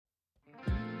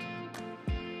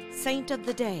Saint of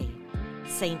the Day,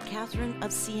 Saint Catherine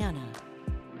of Siena,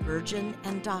 Virgin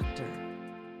and Doctor.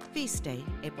 Feast Day,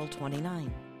 April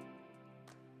 29.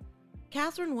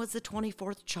 Catherine was the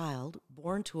 24th child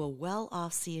born to a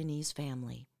well-off Sienese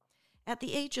family. At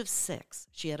the age of 6,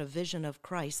 she had a vision of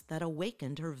Christ that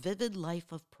awakened her vivid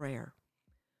life of prayer.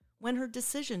 When her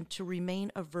decision to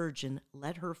remain a virgin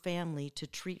led her family to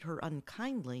treat her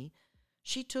unkindly,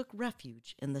 she took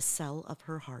refuge in the cell of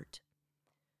her heart.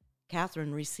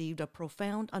 Catherine received a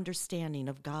profound understanding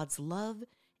of God's love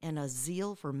and a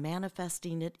zeal for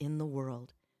manifesting it in the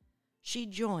world. She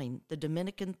joined the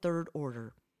Dominican Third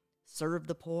Order, served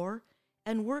the poor,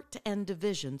 and worked to end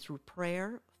division through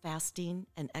prayer, fasting,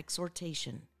 and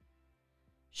exhortation.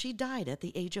 She died at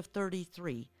the age of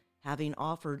 33, having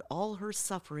offered all her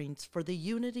sufferings for the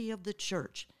unity of the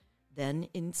Church, then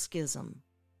in schism.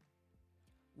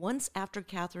 Once after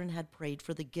Catherine had prayed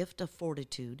for the gift of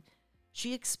fortitude,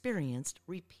 she experienced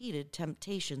repeated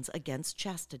temptations against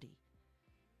chastity.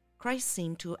 Christ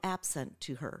seemed to absent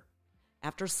to her.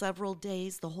 After several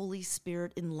days, the Holy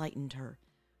Spirit enlightened her,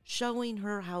 showing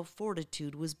her how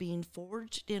fortitude was being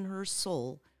forged in her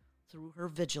soul through her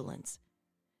vigilance,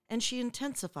 and she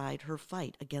intensified her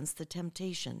fight against the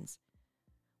temptations.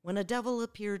 When a devil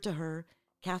appeared to her,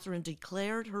 Catherine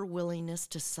declared her willingness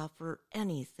to suffer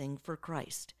anything for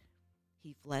Christ.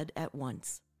 He fled at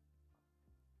once.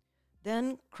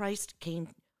 Then Christ came.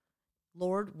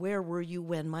 "Lord, where were you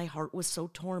when my heart was so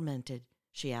tormented?"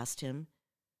 she asked him.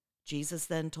 Jesus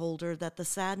then told her that the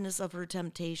sadness of her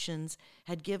temptations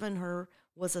had given her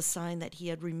was a sign that he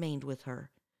had remained with her,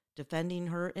 defending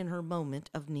her in her moment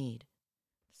of need.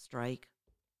 Strike,